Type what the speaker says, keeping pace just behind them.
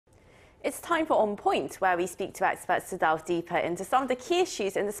It's time for On Point, where we speak to experts to delve deeper into some of the key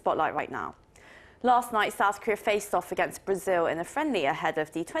issues in the spotlight right now. Last night, South Korea faced off against Brazil in a friendly ahead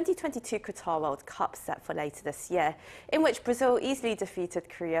of the 2022 Qatar World Cup set for later this year, in which Brazil easily defeated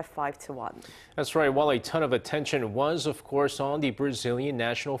Korea 5-1. That's right. While a ton of attention was, of course, on the Brazilian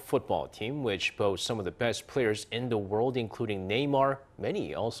national football team, which boasts some of the best players in the world, including Neymar,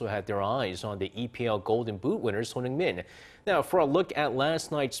 many also had their eyes on the EPL Golden Boot winner, Son Heung-min. Now, for a look at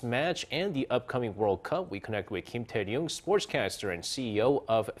last night's match and the upcoming World Cup, we connect with Kim Tae-ryung, sportscaster and CEO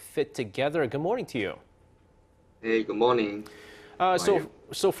of FitTogether. Good morning to you. Hey, good morning.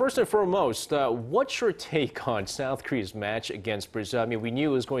 So first and foremost, what's your take on South Korea's match against Brazil? I mean, we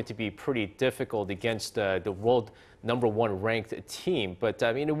knew it was going to be pretty difficult against the world #1 ranked team, but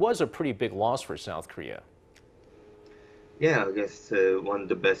I mean, it was a pretty big loss for South Korea. Yeah, I guess one of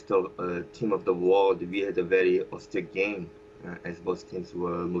the best team of the world. We had a very austere game as both teams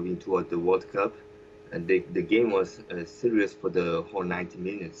were moving toward the World Cup. And the game was serious for the whole 90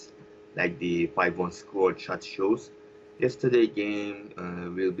 minutes, like the 5-1 score chart shows. Yesterday's game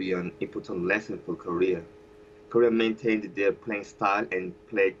will be an important lesson for Korea. Korea maintained their playing style and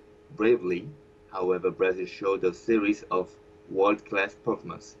played bravely. However, Brazil showed a series of world-class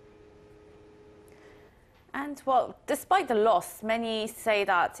performances. And, well, despite the loss, many say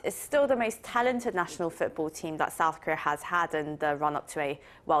that it's still the most talented national football team that South Korea has had in the run-up to a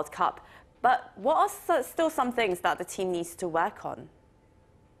World Cup. But what are still some things that the team needs to work on?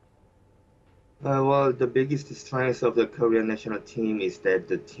 Well, the biggest strength of the Korean national team is that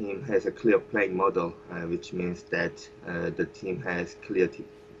the team has a clear playing model, which means that the team has clear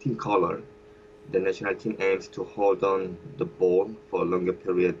team color. The national team aims to hold on the ball for a longer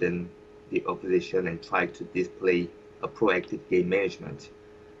period than the opposition and try to display a proactive game management.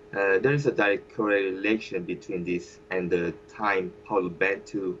 There is a direct correlation between this and the time Paul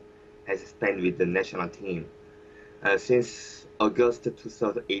Bantu has spent with the national team. Since August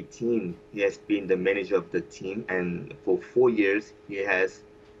 2018, he has been the manager of the team, and for 4 years, he has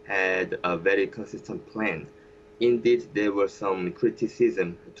had a very consistent plan. Indeed, there were some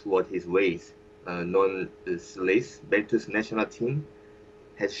criticism toward his ways. Nonetheless, Bantu's national team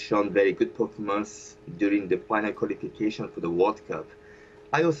has shown very good performance during the final qualification for the World Cup.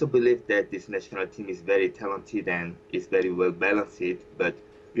 I also believe that this national team is very talented and is very well balanced, but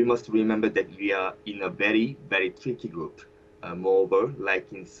we must remember that we are in a very, very tricky group. Moreover,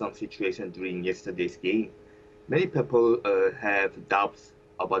 like in some situations during yesterday's game, many people have doubts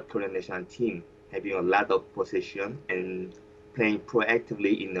about Korean national team having a lot of possession and playing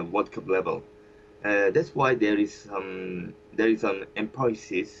proactively in the World Cup level. That's why there is an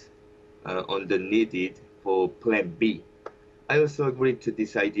emphasis on the needed for Plan B. I also agree to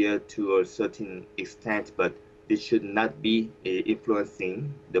this idea to a certain extent, but this should not be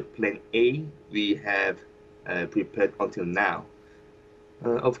influencing the Plan A we have prepared until now.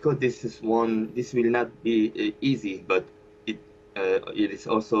 Of course, this will not be easy, but it is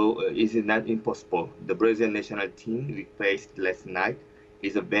also not impossible. The Brazilian national team we faced last night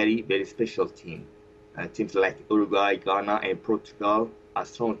is a very, very special team. Teams like Uruguay, Ghana, and Portugal are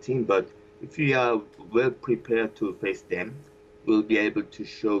strong teams, but if we are well prepared to face them, we'll be able to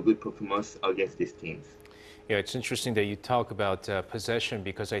show good performance against these teams. Yeah, it's interesting that you talk about possession,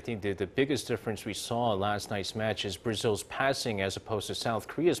 because I think the biggest difference we saw in last night's match is Brazil's passing as opposed to South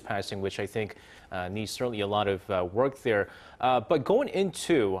Korea's passing, which I think needs certainly a lot of work there. But going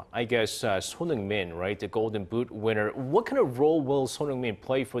into, I guess, Son Heung-min, right, the Golden Boot winner, what kind of role will Son Heung-min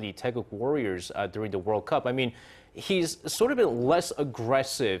play for the Taeguk Warriors during the World Cup? I mean, he's sort of been less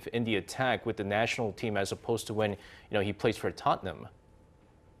aggressive in the attack with the national team as opposed to when he plays for Tottenham.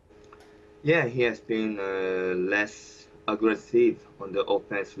 Yeah, he has been less aggressive on the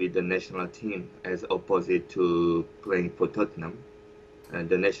offense with the national team as opposite to playing for Tottenham.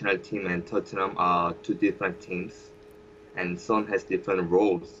 The national team and Tottenham are two different teams, and Son has different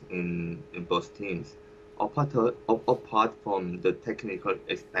roles in both teams. Apart from the technical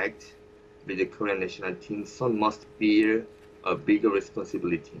aspect, with the Korean national team, Son must bear a bigger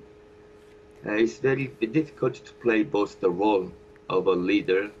responsibility. It's very difficult to play both the role of a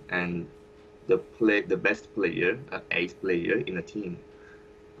leader and the best player, ace player in a team.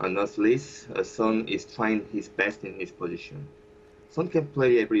 Nonetheless, Son is trying his best in his position. Son can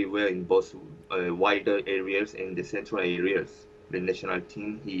play everywhere in both wider areas and the central areas. The national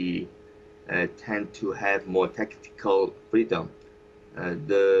team, he tend to have more tactical freedom.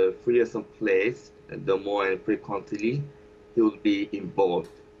 The freer Son plays, the more frequently he will be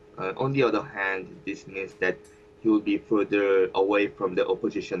involved. On the other hand, this means that he will be further away from the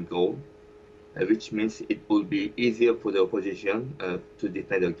opposition goal. which means it will be easier for the opposition to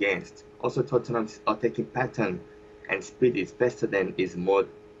defend against. Also, Tottenham's attacking pattern and speed is more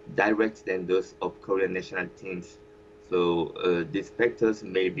direct than those of Korean national teams. So these factors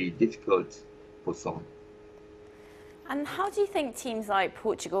may be difficult for Son. And how do you think teams like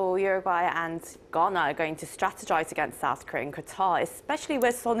Portugal, Uruguay and Ghana are going to strategize against South Korea and Qatar, especially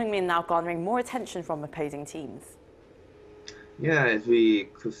with Son Heung-min now garnering more attention from opposing teams? Yeah, as we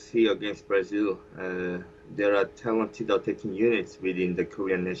could see against Brazil, there are talented attacking units within the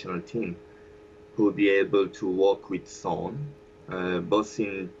Korean national team who will be able to work with Son, both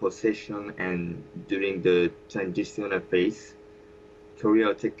in possession and during the transitional phase. Korean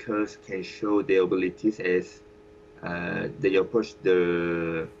attackers can show their abilities as they approach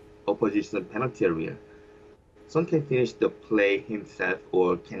the opposition penalty area. Son can finish the play himself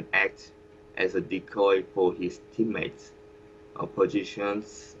or can act as a decoy for his teammates.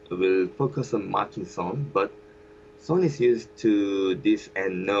 Oppositions will focus on marking Son, but Son is used to this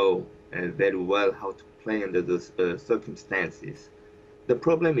and know very well how to play under those circumstances. The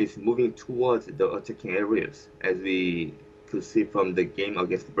problem is moving towards the attacking areas, as we could see from the game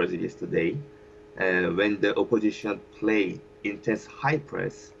against Brazil yesterday. When the opposition played intense high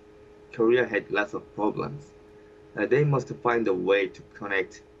press, Korea had lots of problems. They must find a way to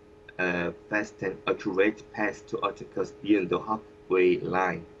connect fast and accurate pass to attackers beyond the halfway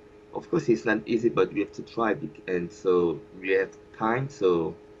line. Of course, it's not easy, but we have to try, and so we have time.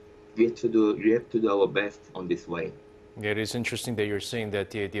 So we have to do our best on this way. Yeah, it is interesting that you're saying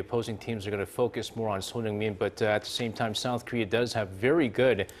that the opposing teams are going to focus more on Son Heung-min, but at the same time, South Korea does have very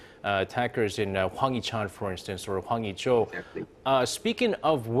good attackers in Hwang Hee-chan, for instance, or Hwang Hee-jo. Exactly. Speaking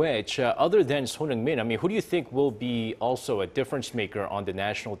of which, other than Son Heung-min, I mean, who do you think will be also a difference maker on the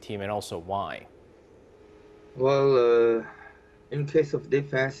national team, and also why? Well, in case of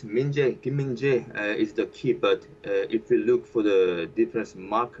defense, Kim Min-jae is the key. But if we look for the difference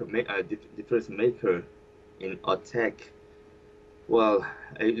maker in attack, well,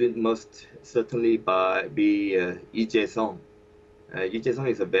 it must certainly be Lee Jae-sung. Lee Jae-sung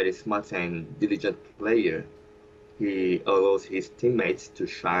is a very smart and diligent player. He allows his teammates to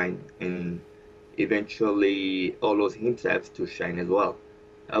shine and eventually allows himself to shine as well.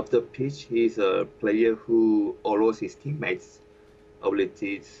 Off the pitch, he is a player who allows his teammates'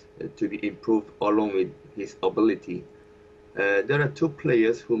 abilities to be improved along with his ability. There are two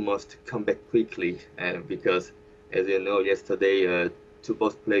players who must come back quickly because, as you know, yesterday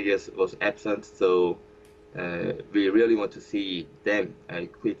both players was absent, so we really want to see them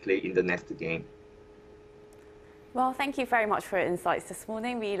quickly in the next game. Well, thank you very much for your insights this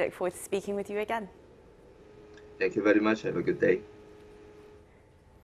morning. We look forward to speaking with you again. Thank you very much. Have a good day.